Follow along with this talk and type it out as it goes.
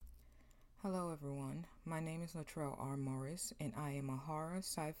Hello, everyone. My name is Latrell R. Morris, and I am a horror,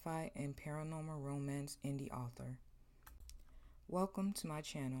 sci-fi, and paranormal romance indie author. Welcome to my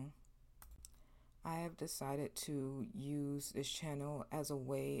channel. I have decided to use this channel as a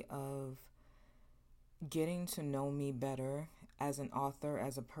way of getting to know me better as an author,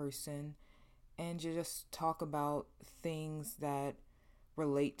 as a person, and just talk about things that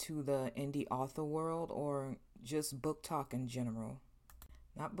relate to the indie author world or just book talk in general.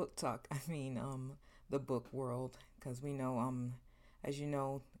 Not book talk, I mean the book world, because we know as you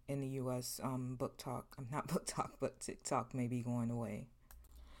know, in the US, book talk, not book talk, but TikTok may be going away.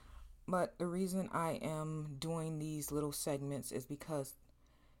 But the reason I am doing these little segments is because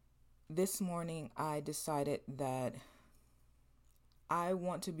this morning I decided that I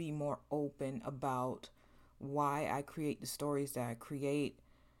want to be more open about why I create the stories that I create,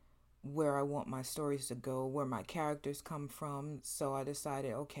 where I want my stories to go, where my characters come from. So I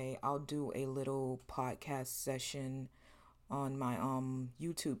decided, okay, I'll do a little podcast session on my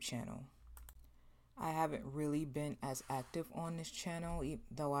YouTube channel. I haven't really been as active on this channel,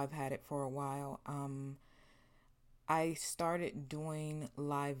 though I've had it for a while. I started doing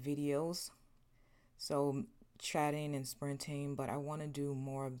live videos, so chatting and sprinting, but I want to do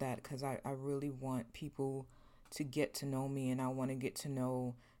more of that because I really want people to get to know me, and I want to get to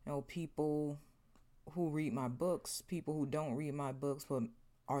know people who read my books, people who don't read my books but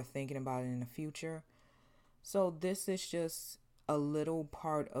are thinking about it in the future. So this is just a little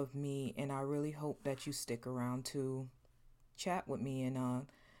part of me, and I really hope that you stick around to chat with me and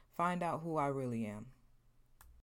find out who I really am.